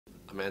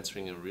I'm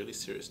answering a really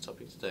serious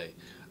topic today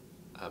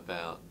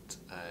about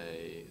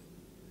a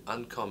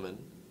uncommon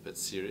but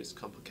serious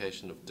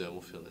complication of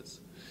dermal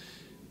fillers.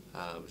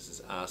 This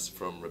is asked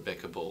from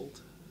Rebecca Bald,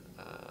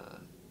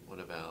 one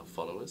of our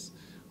followers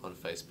on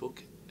Facebook,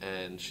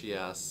 and she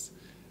asks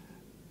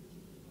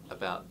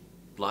about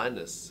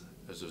blindness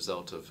as a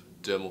result of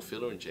dermal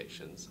filler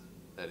injections,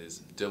 that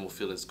is, dermal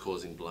fillers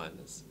causing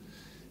blindness.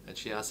 And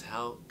she asks,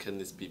 how can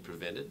this be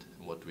prevented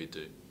and what do we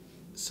do?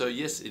 So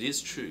yes, it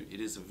is true, it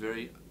is a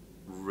very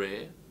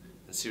rare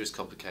and serious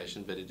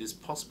complication, but it is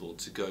possible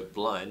to go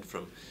blind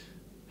from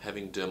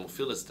having dermal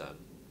fillers done.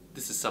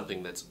 This is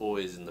something that's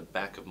always in the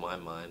back of my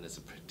mind as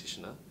a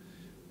practitioner,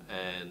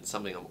 and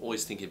something I'm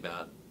always thinking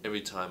about every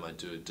time I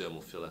do a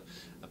dermal filler,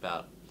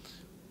 about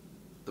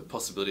the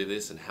possibility of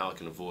this and how I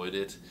can avoid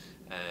it,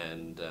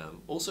 and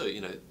also,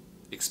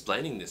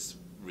 explaining this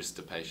risk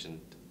to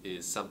patient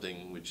is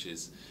something which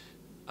is,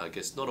 I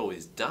guess, not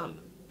always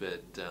done,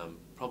 but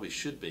probably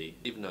should be,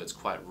 even though it's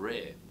quite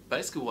rare.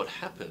 Basically what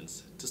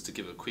happens, just to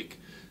give a quick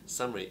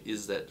summary,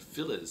 is that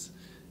fillers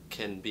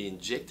can be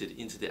injected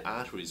into the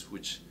arteries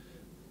which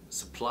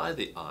supply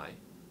the eye,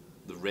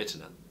 the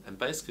retina, and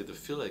basically the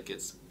filler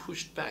gets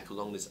pushed back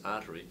along this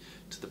artery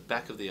to the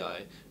back of the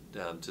eye,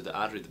 to the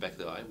artery at the back of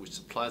the eye, which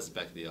supplies the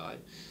back of the eye,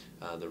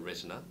 the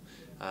retina,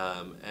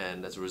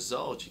 and as a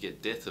result you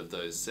get death of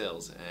those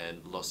cells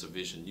and loss of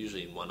vision,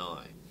 usually in one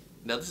eye.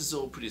 Now this is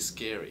all pretty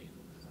scary.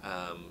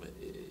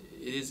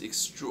 It is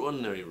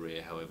extraordinarily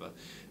rare, however,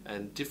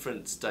 and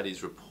different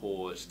studies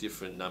report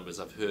different numbers.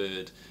 I've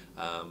heard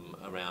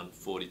around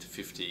 40 to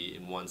 50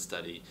 in one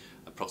study,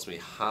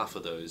 approximately half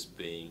of those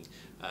being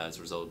as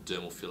a result of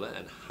dermal filler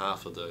and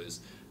half of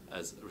those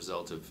as a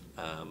result of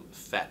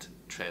fat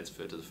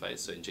transfer to the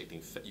face, so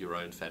injecting your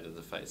own fat into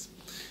the face.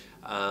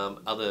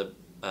 Other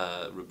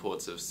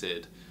reports have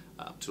said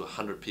up to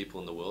 100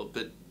 people in the world,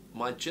 but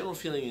my general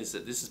feeling is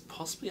that this is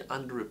possibly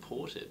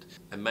underreported,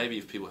 and maybe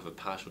if people have a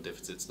partial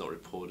deficit it's not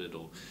reported,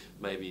 or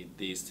maybe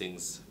these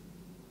things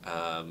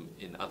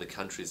in other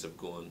countries have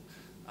gone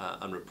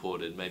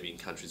unreported, maybe in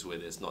countries where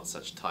there's not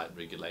such tight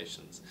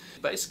regulations.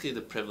 Basically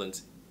the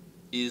prevalence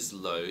is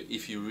low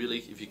if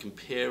you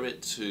compare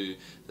it to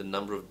the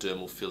number of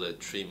dermal filler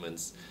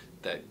treatments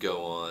that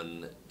go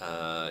on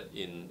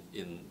in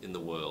the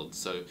world.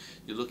 So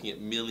you're looking at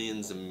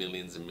millions and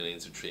millions and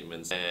millions of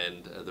treatments,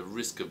 and the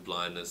risk of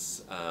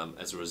blindness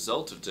as a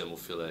result of dermal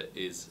filler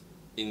is,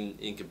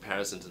 in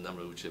comparison to the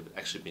number which have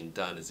actually been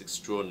done, is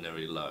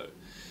extraordinarily low.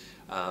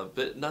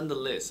 But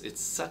nonetheless,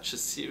 it's such a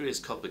serious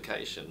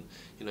complication.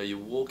 You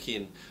walk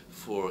in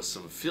for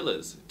some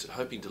fillers,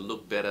 hoping to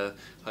look better,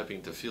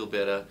 hoping to feel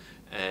better,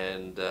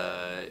 and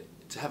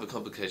to have a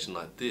complication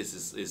like this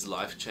is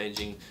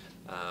life-changing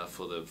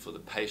for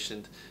the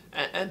patient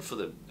and for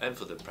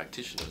the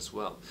practitioner as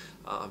well.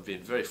 I've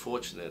been very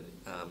fortunate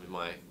in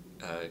my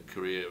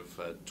career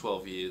of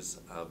 12 years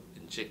of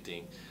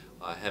injecting.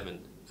 I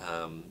haven't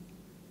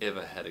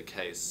ever had a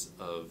case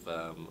of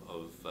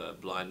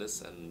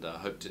blindness, and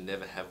hope to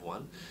never have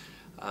one.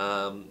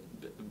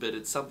 But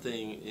it's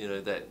something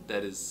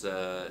that is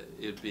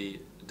it'd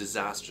be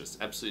disastrous,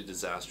 absolutely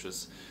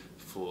disastrous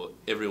for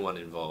everyone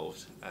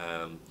involved,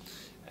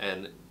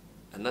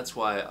 and that's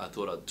why I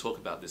thought I'd talk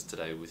about this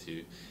today with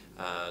you,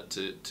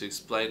 to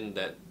explain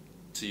that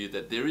to you,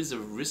 that there is a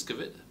risk of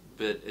it,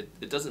 but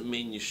it doesn't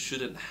mean you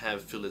shouldn't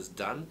have fillers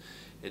done.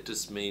 It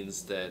just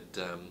means that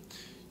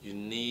you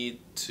need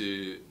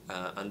to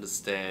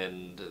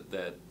understand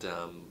that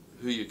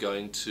who you're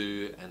going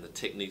to and the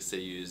techniques they're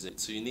using.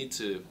 So you need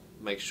to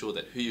make sure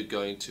that who you're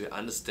going to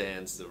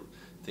understands the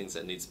things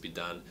that needs to be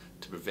done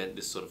to prevent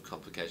this sort of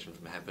complication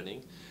from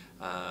happening.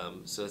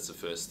 So that's the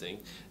first thing.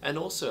 And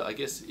also, I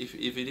guess, if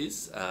it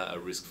is a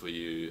risk for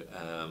you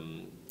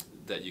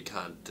that you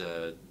can't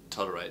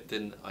tolerate,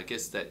 then I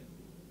guess that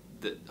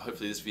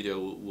hopefully this video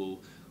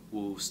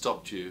will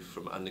stop you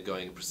from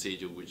undergoing a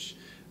procedure which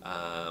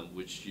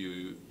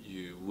you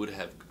would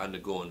have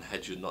undergone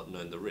had you not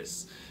known the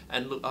risks.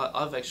 And look,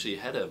 I've actually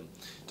had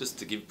just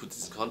to put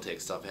this in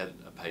context, I've had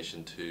a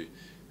patient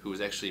who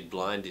was actually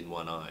blind in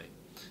one eye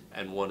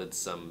and wanted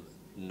some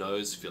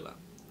nose filler.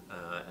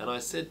 And I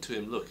said to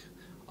him, look,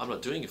 I'm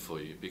not doing it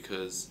for you,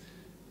 because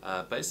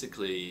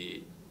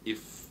basically,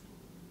 if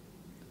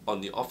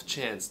on the off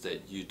chance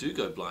that you do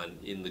go blind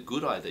in the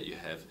good eye that you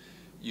have,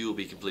 you will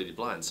be completely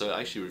blind. So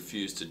I actually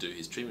refused to do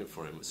his treatment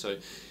for him. So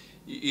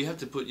you have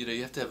to put,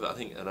 you have to have, I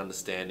think, an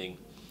understanding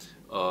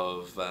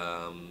of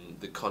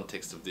the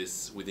context of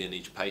this within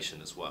each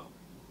patient as well.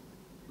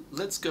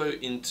 Let's go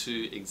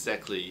into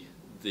exactly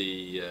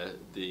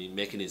the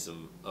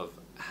mechanism of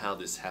how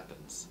this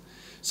happens.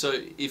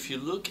 So if you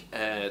look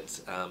at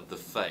the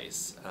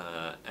face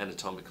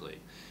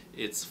anatomically,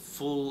 it's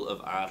full of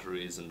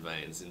arteries and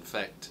veins. In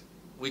fact,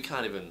 we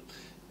can't even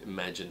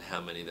imagine how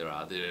many there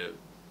are. There are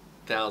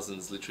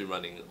thousands literally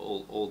running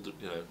all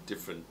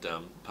different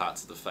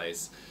parts of the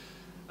face,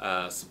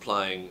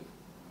 supplying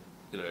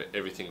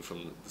everything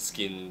from the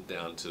skin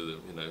down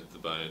to the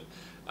bone.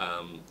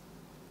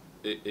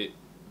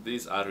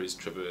 These arteries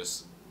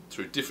traverse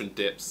through different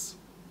depths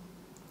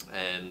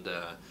and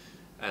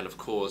of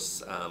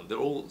course they're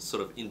all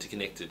sort of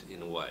interconnected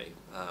in a way.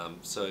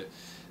 So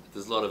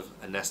there's a lot of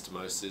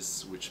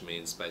anastomosis, which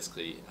means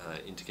basically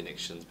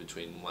interconnections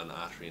between one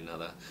artery and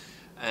another,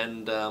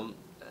 and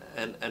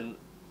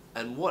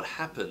what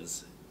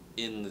happens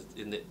in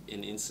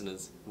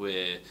incidents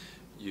where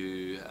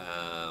you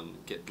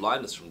get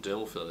blindness from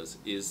dermal fillers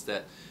is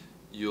that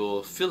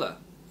your filler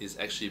is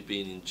actually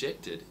being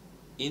injected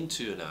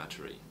into an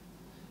artery,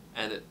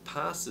 and it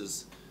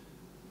passes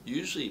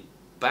usually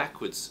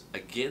backwards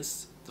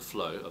against the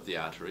flow of the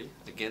artery,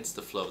 against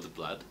the flow of the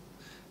blood,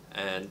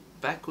 and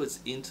backwards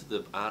into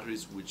the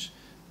arteries which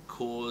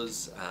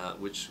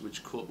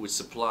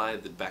supply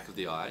the back of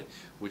the eye,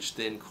 which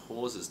then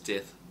causes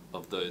death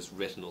of those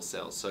retinal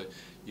cells. So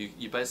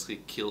you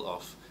basically kill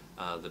off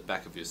the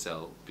back of your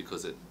cell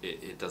because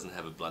it doesn't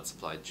have a blood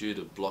supply due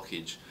to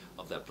blockage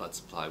of that blood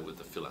supply with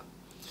the filler.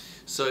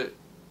 So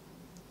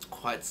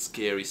quite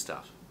scary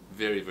stuff,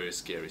 very, very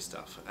scary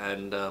stuff.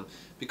 And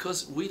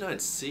because we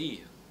don't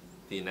see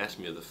the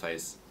anatomy of the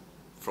face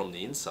from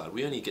the inside,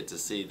 we only get to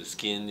see the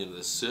skin,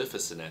 the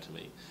surface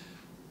anatomy,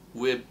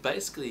 we're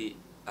basically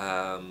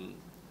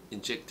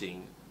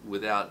injecting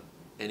without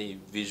any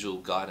visual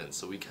guidance.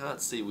 So we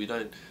can't see, we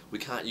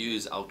can't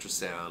use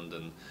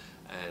ultrasound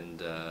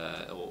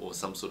or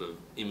some sort of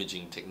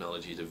imaging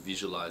technology to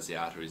visualize the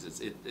arteries.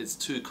 It's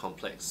too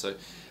complex, so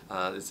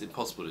it's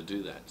impossible to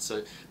do that.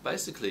 So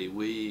basically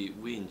we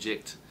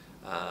inject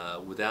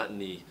without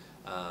any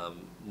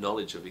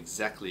knowledge of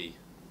exactly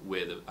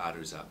where the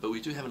arteries are, but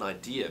we do have an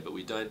idea, but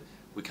we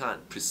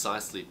can't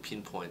precisely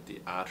pinpoint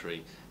the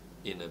artery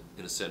in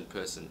a certain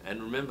person.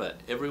 And remember,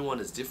 everyone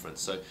is different,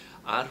 so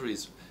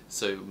arteries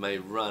may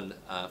run,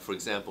 for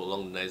example,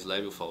 along the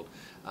nasolabial fold.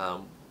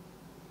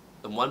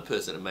 And one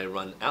person it may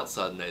run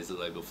outside the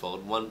nasolabial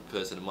fold, one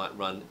person it might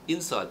run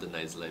inside the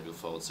nasolabial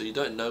fold. So you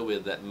don't know where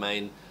that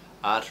main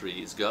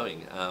artery is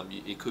going.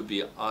 It could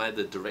be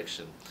either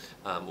direction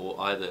or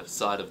either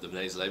side of the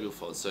nasolabial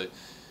fold. So,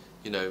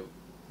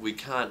 we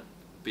can't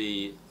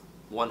be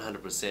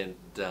 100%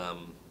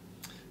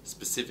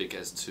 specific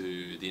as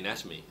to the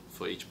anatomy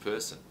for each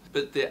person.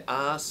 But there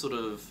are sort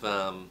of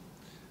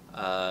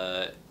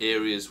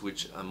areas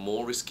which are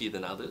more risky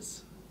than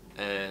others,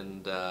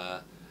 and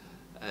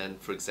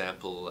for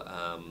example,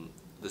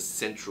 the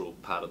central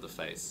part of the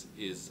face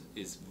is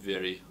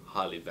very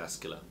highly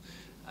vascular,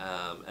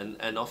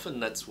 and often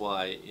that's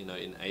why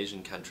in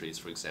Asian countries,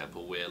 for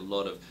example, where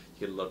you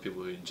get a lot of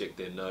people who inject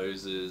their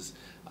noses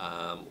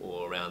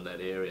or around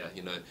that area,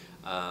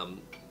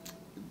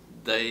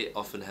 they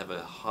often have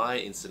a high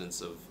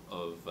incidence of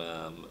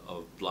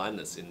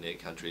blindness in their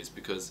countries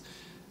because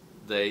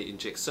they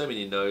inject so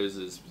many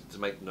noses to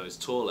make the nose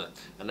taller,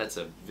 and that's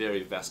a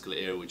very vascular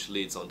area which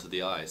leads onto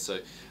the eye. So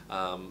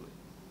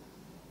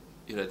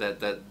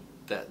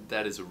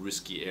that is a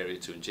risky area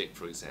to inject,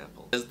 for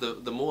example. As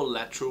the more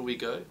lateral we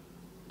go,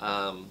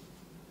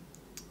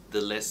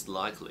 the less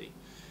likely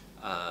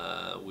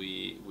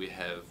we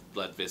have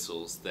blood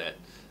vessels that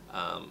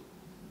are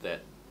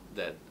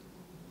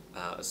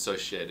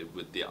associated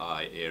with the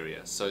eye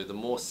area. So the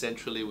more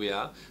centrally we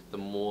are, the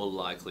more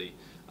likely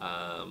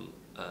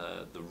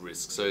the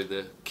risk. So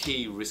the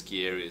key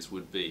risky areas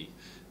would be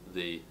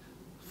the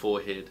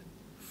forehead,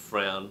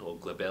 frown or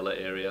glabella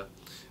area,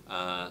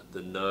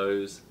 the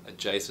nose,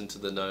 adjacent to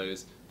the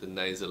nose, the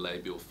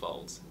nasolabial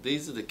folds.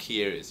 These are the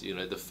key areas.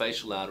 The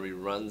facial artery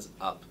runs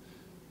up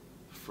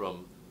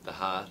from the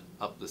heart,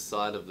 up the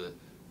side of the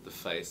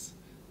face,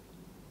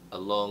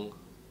 along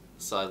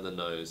the side of the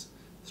nose,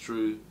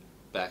 through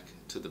back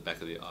to the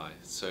back of the eye.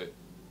 So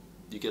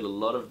you get a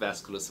lot of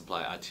vascular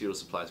supply, arterial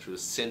supply through the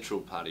central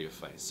part of your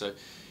face. So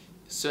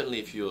certainly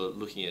if you're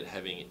looking at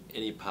having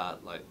any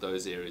part like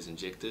those areas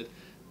injected,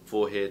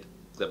 forehead,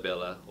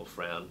 glabella or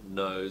frown,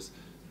 nose,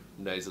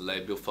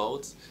 nasolabial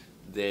folds,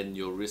 then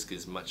your risk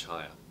is much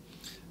higher.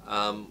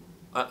 I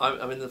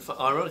mean, the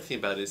ironic thing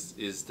about this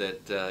is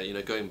that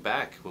going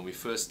back when we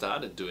first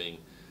started doing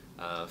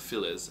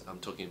fillers, I'm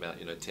talking about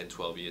 10,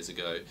 12 years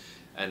ago,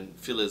 and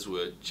fillers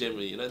were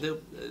generally they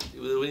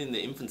were in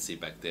their infancy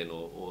back then,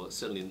 or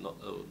certainly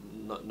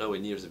not nowhere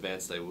near as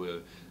advanced they were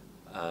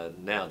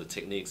now, the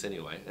techniques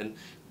anyway. And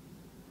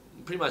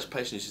pretty much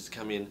patients used to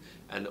come in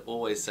and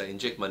always say,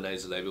 inject my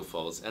nasolabial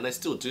folds, and they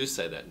still do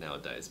say that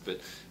nowadays,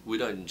 but we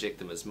don't inject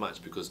them as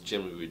much because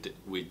generally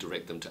we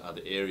direct them to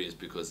other areas,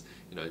 because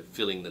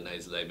filling the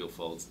nasolabial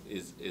folds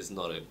is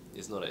not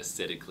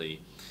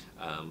aesthetically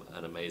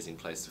an amazing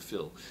place to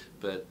fill.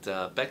 But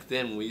back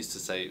then we used to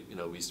say,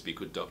 we used to be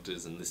good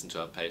doctors and listen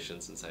to our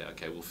patients and say,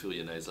 okay, we'll fill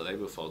your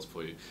nasolabial folds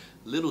for you.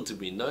 Little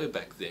did we know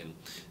back then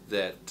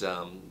that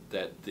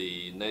that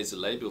the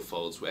nasolabial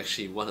folds were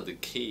actually one of the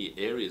key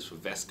areas for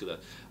vascular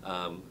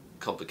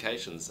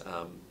complications,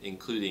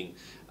 including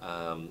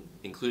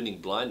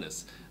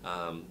blindness.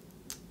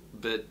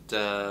 But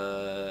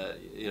because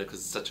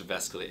it's such a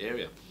vascular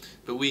area.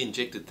 But we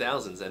injected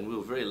thousands, and we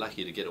were very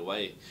lucky to get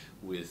away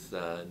with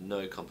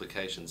no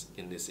complications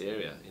in this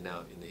area in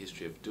the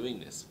history of doing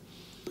this.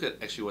 Look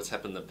at actually what's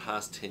happened in the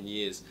past 10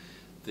 years.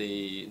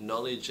 The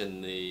knowledge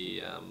and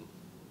the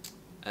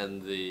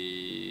and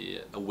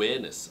the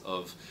awareness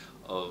of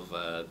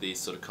these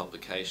sort of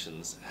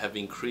complications have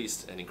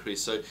increased and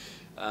increased. So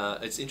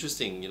it's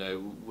interesting, you know,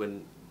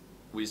 when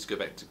we used to go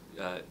back to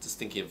just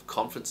thinking of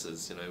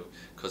conferences, you know,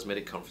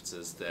 cosmetic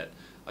conferences that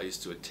I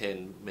used to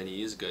attend many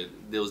years ago,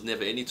 there was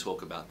never any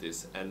talk about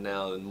this, and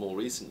now in more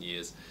recent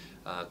years,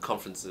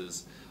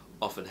 conferences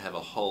often have a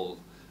whole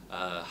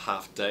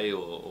half day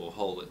or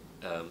whole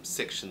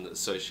section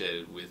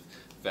associated with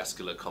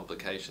vascular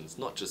complications,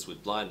 not just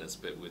with blindness,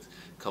 but with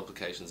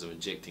complications of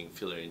injecting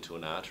filler into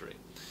an artery.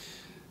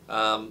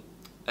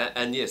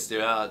 And yes,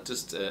 there are,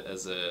 just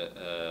as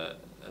a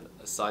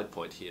side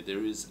point here,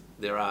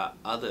 there are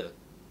other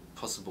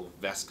possible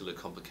vascular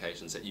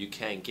complications that you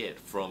can get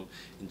from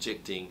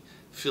injecting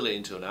filler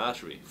into an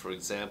artery. For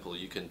example,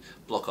 you can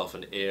block off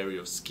an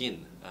area of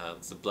skin,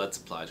 it's the blood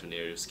supply to an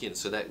area of skin,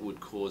 so that would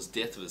cause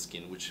death of the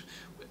skin, which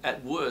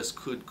at worst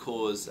could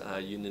cause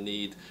you to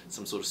need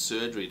some sort of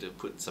surgery to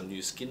put some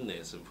new skin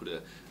there, so put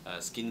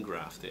a skin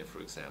graft there,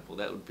 for example.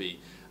 That would be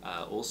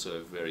also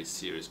a very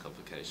serious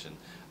complication.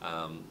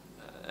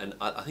 And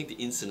I think the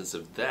incidence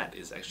of that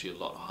is actually a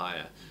lot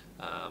higher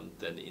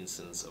than the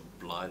incidence of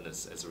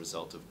blindness as a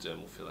result of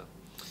dermal filler.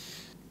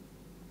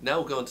 Now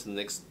we'll go on to the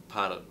next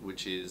part,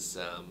 which is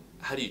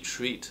how do you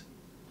treat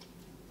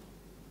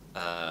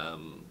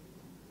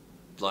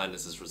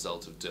blindness as a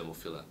result of dermal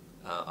filler?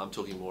 I'm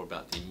talking more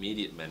about the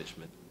immediate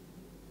management.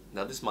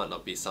 Now this might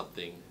not be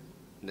something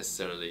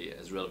necessarily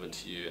as relevant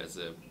to you as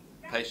a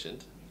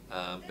patient,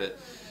 but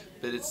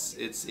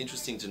it's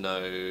interesting to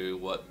know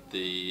what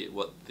the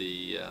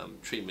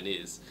treatment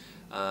is.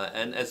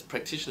 And as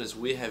practitioners,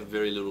 we have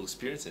very little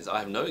experience in this. I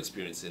have no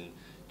experience in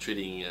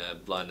treating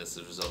blindness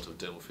as a result of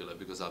dermal filler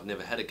because I've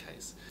never had a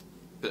case.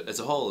 But as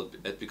a whole,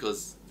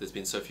 because there's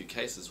been so few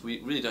cases, we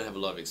really don't have a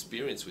lot of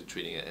experience with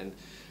treating it. And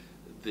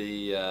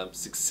the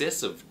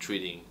success of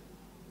treating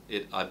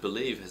it, I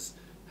believe,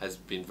 has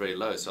been very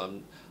low.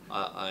 So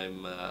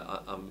I'm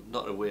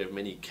not aware of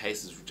many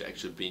cases which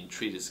actually have been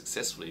treated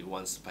successfully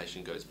once the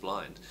patient goes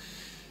blind.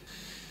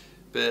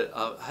 But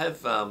I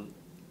have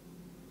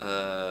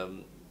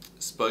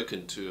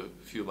spoken to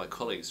a few of my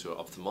colleagues who are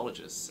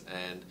ophthalmologists,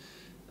 and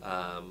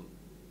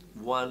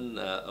one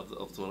of the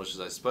ophthalmologists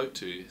I spoke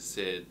to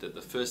said that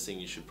the first thing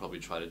you should probably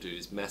try to do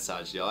is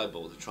massage the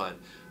eyeball to try and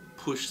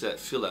push that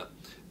filler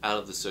out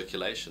of the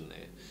circulation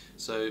there.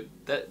 So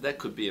that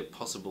could be a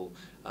possible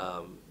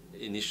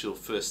initial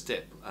first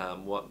step.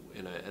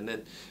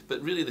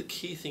 But really the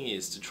key thing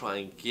is to try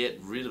and get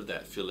rid of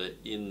that filler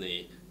in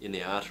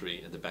the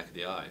artery at the back of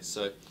the eye.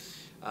 So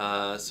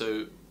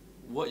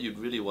what you'd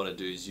really want to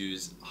do is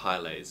use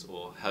Hyalase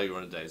or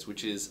hyaluronidase,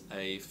 which is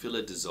a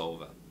filler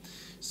dissolver.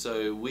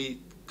 So we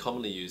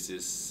commonly use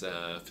this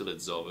filler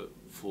dissolver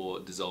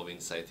for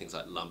dissolving, say, things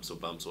like lumps or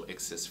bumps or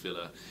excess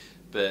filler.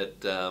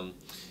 But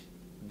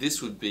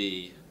this would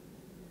be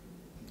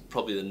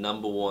probably the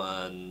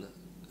 #1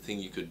 thing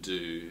you could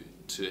do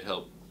to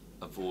help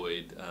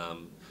avoid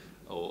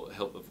or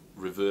help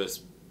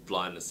reverse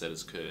blindness that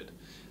has occurred.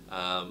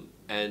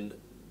 And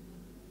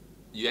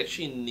you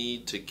actually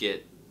need to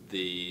get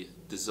the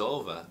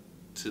dissolver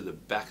to the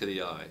back of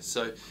the eye.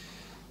 So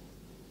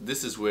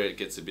this is where it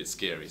gets a bit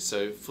scary.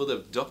 So for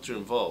the doctor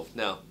involved,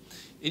 now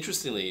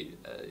interestingly,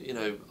 you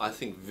know, I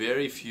think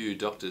very few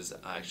doctors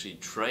are actually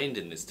trained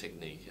in this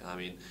technique. I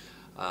mean,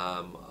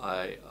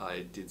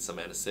 I did some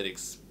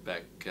anesthetics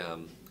back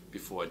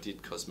before I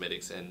did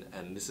cosmetics,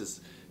 and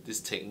this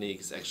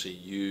technique is actually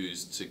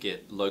used to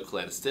get local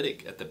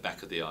anesthetic at the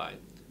back of the eye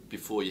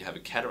before you have a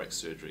cataract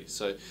surgery.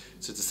 So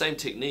it's the same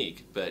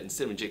technique, but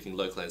instead of injecting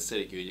local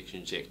anesthetic, you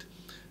can inject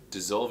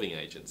dissolving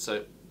agent.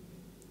 So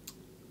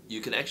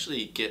you can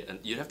actually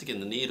you'd have to get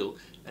the needle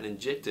and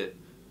inject it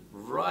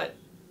right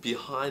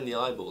behind the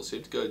eyeball. So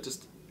you have to go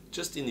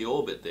just in the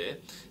orbit there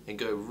and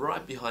go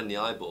right behind the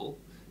eyeball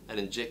and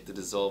inject the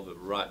dissolver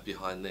right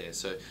behind there.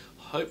 So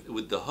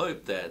with the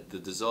hope that the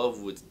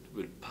dissolver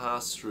would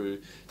pass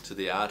through to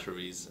the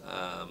arteries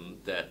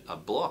that are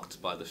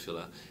blocked by the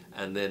filler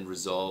and then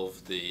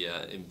resolve the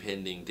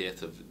impending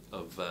death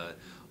of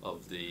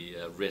the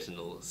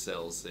retinal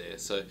cells there.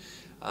 So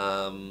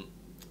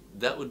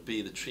that would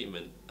be the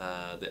treatment,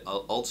 the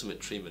ultimate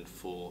treatment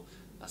for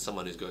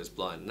someone who goes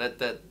blind. And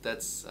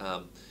that's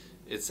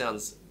it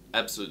sounds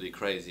absolutely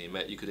crazy.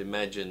 You could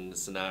imagine the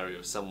scenario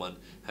of someone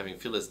having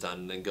fillers done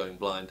and then going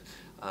blind,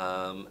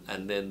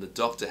 and then the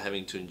doctor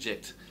having to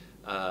inject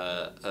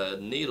a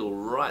needle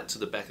right to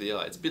the back of the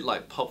eye. It's a bit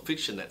like Pulp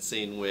Fiction, that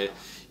scene where,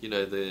 you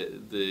know,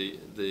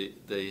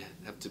 they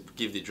have to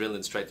give the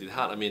adrenaline straight to the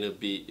heart. I mean,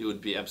 it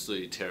would be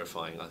absolutely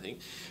terrifying, I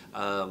think,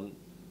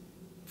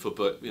 for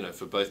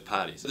both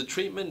parties. The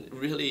treatment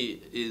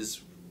really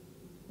is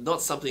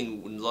not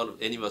something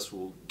any of us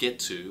will get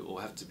to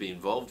or have to be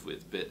involved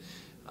with, but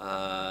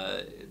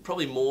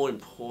probably more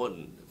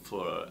important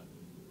for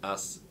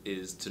us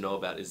to know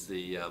about is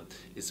the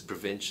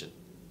prevention.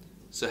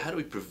 So how do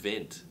we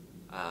prevent,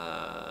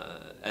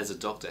 as a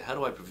doctor, how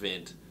do I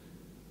prevent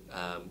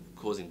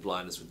causing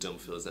blindness with dermal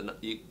fillers? And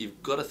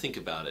you've got to think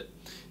about it.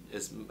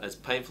 as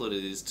painful as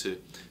it is to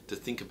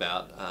think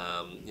about,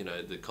 you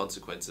know, the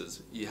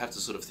consequences, you have to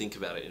sort of think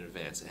about it in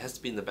advance. It has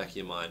to be in the back of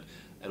your mind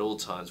at all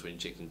times when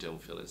injecting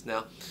dermal fillers.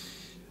 Now,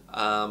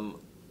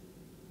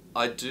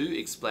 I do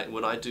explain,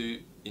 when I do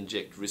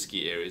inject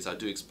risky areas, I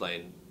do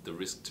explain the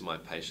risk to my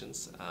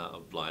patients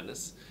of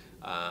blindness,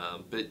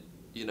 but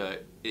you know,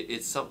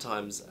 it's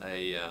sometimes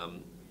a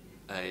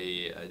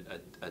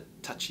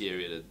touchy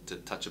area to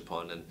touch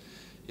upon, and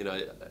you know,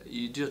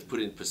 you do have to put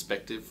it in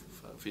perspective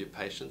for your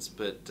patients.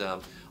 But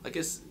I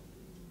guess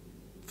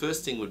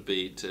first thing would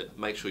be to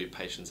make sure your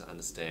patients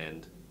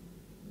understand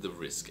the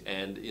risk,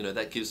 and you know,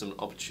 that gives them an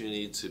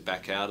opportunity to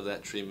back out of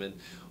that treatment,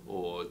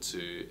 or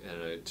to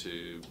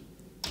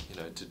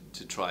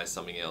try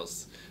something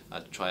else,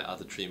 try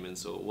other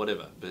treatments or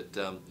whatever. But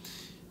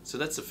so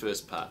that's the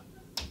first part.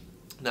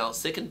 Now,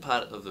 second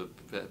part of the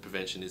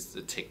prevention is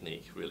the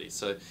technique, really.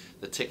 So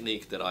the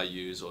technique that I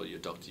use, or your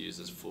doctor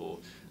uses, for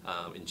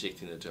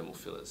injecting the dermal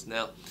fillers.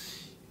 Now,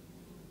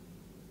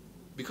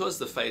 because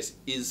the face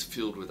is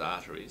filled with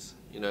arteries,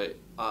 you know,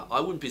 I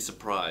wouldn't be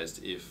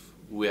surprised if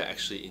we're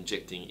actually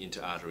injecting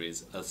into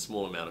arteries a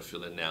small amount of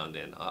filler now and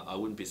then. I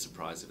wouldn't be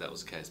surprised if that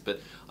was the case. But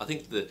I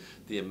think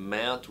the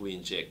amount we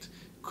inject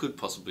could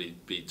possibly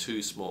be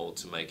too small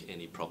to make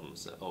any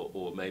problems,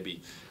 or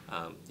maybe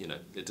you know,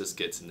 it just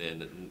gets in there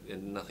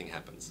and nothing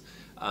happens.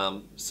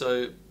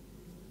 So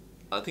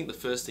I think the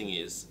first thing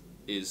is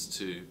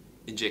to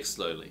inject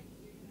slowly.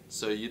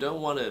 So you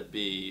don't want to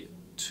be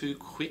too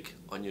quick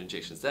on your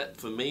injections. That,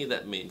 for me,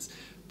 that means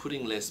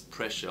putting less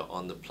pressure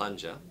on the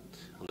plunger,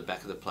 on the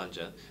back of the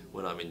plunger,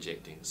 when I'm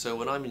injecting. So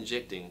when I'm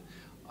injecting,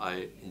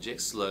 I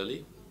inject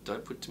slowly,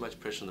 don't put too much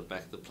pressure on the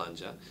back of the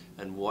plunger,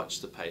 and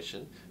watch the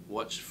patient,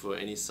 watch for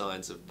any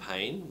signs of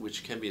pain,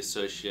 which can be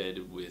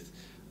associated with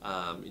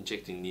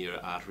injecting near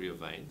an artery or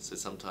vein. So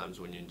sometimes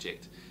when you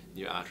inject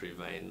near artery,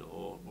 vein,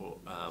 or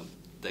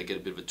they get a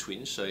bit of a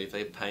twinge, so if they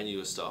have pain, you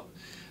will stop.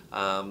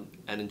 And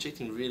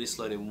injecting really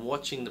slowly, and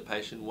watching the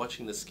patient,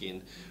 watching the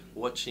skin,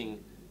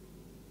 watching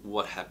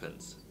what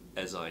happens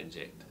as I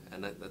inject.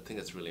 And I think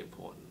that's really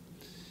important.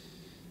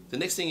 The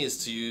next thing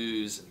is to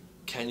use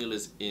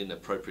cannulas in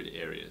appropriate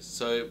areas.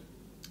 So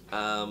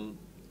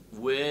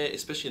where,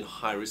 especially in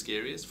high risk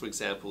areas, for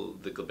example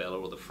the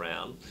glabella or the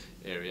frown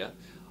area,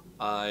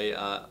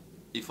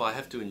 if I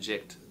have to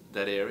inject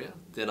that area,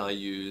 then I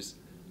use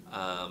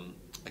a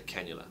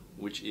cannula,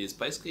 which is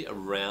basically a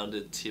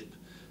rounded tip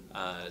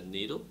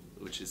needle,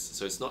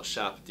 so it's not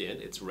sharp at the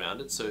end, it's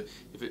rounded. So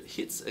if it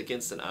hits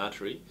against an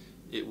artery,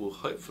 it will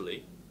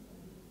hopefully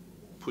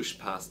push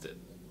past it,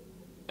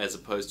 as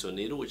opposed to a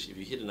needle, which if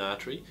you hit an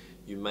artery,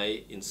 you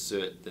may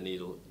insert the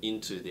needle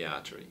into the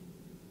artery.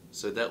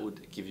 So that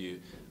would give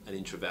you an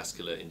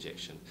intravascular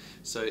injection.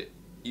 So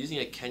using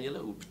a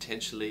cannula will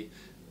potentially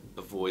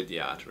avoid the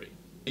artery.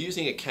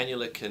 Using a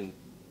cannula can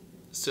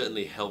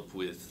certainly help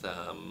with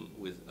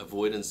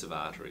avoidance of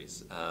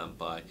arteries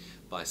by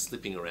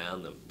slipping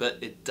around them, but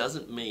it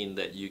doesn't mean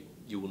that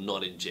you will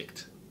not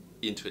inject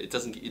into it.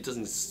 It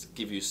doesn't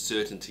give you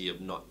certainty of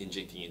not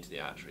injecting into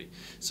the artery.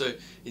 So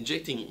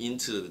injecting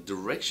into the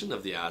direction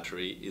of the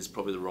artery is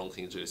probably the wrong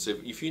thing to do. So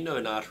if you know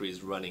an artery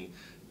is running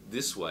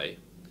this way,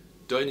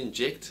 don't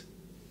inject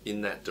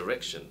in that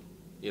direction.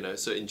 You know,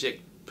 so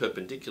inject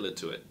perpendicular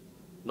to it,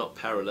 not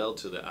parallel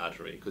to the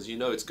artery, because you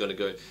know it's going to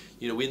go.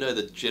 You know, we know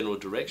the general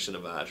direction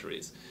of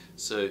arteries,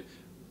 so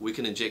we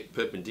can inject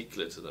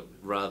perpendicular to them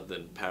rather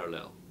than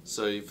parallel.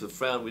 So if the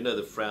frown, we know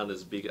the frown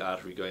is a big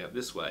artery going up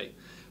this way,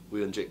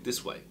 we'll inject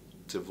this way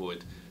to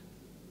avoid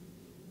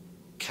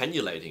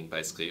cannulating,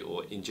 basically,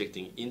 or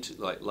injecting into,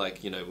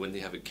 like you know, when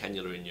you have a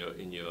cannula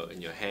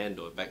in your hand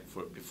or back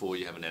before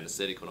you have an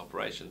anaesthetic or an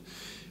operation,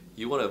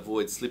 you want to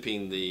avoid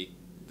slipping the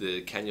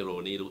cannula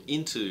or needle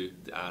into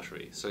the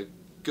artery. So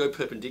go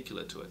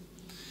perpendicular to it.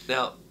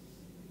 Now,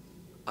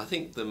 I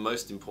think the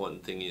most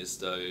important thing is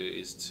for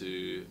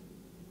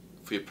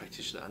your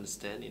practitioner to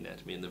understand the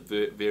anatomy and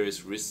the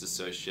various risks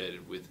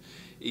associated with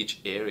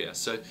each area.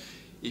 So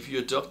if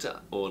your doctor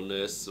or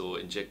nurse or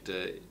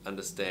injector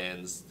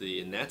understands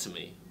the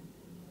anatomy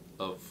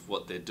of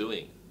what they're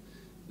doing,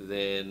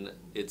 then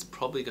it's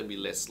probably going to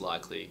be less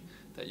likely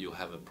that you'll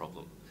have a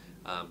problem,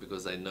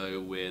 because they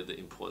know where the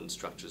important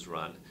structures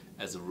run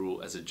as a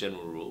rule, as a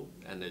general rule,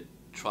 and they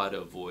try to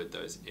avoid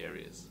those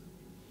areas.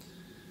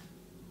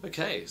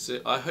 Okay,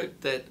 so I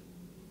hope that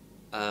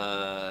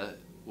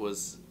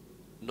was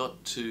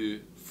not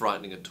too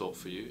frightening a talk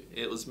for you.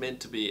 It was meant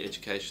to be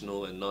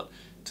educational and not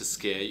to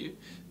scare you,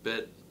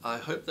 but I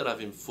hope that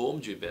I've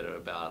informed you better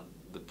about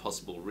the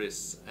possible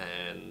risks,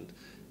 and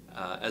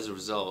as a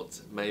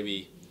result,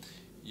 maybe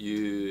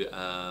you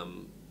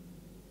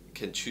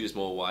can choose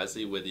more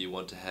wisely whether you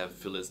want to have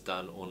fillers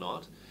done or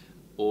not,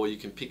 or you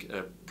can pick an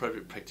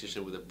appropriate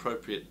practitioner with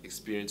appropriate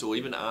experience, or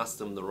even ask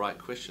them the right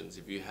questions.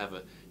 If you have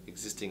an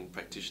existing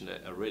practitioner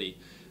already,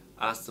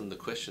 ask them the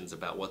questions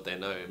about what they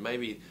know.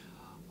 Maybe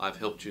I've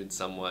helped you in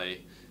some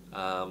way.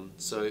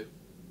 So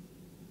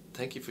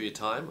thank you for your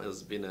time.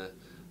 It's been a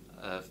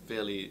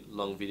fairly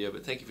long video,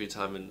 but thank you for your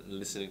time and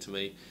listening to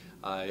me.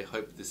 I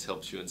hope this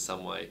helps you in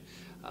some way.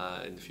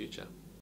 in the future.